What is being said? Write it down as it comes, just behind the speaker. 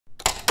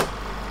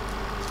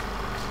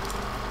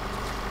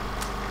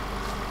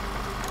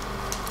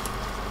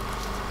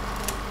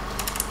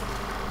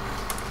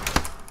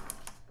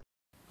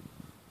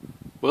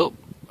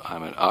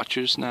I'm at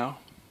Archer's now,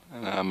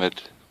 and I'm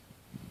at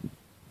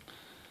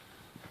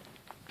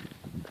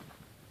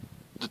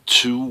the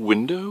two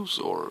windows,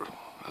 or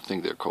I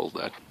think they're called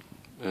that.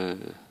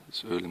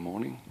 It's early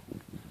morning.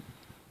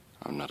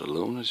 I'm not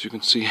alone, as you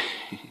can see.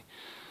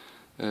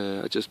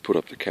 I just put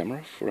up the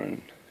camera for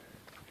an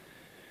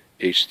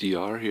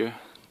HDR here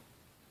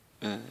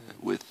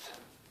with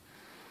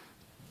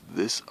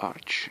this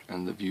arch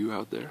and the view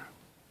out there.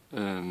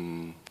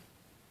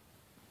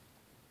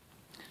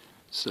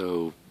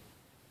 So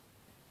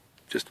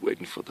just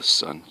waiting for the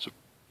sun to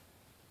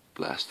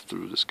blast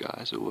through the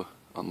skies over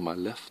on my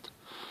left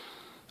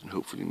and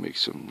hopefully make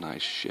some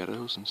nice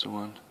shadows and so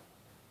on.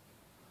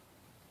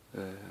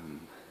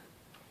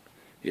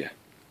 Yeah,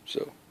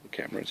 so the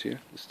camera is here.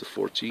 It's the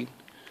 14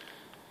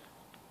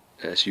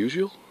 as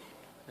usual,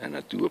 and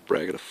I do a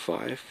bracket of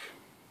 5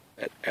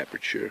 at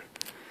aperture.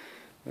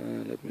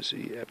 Let me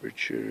see,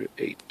 aperture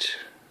 8.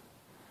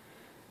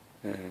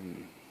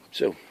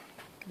 So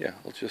yeah,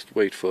 I'll just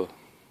wait for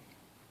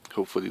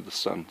hopefully the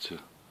sun to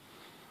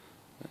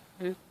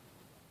it's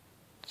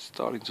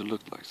starting to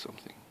look like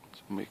something,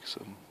 to make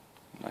some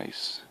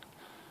nice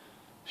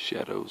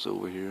shadows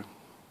over here.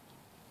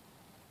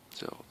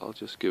 So I'll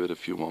just give it a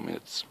few more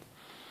minutes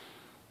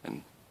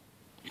and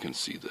you can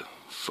see the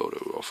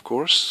photo, of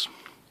course,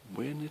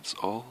 when it's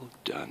all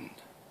done.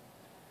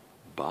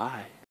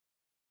 Bye.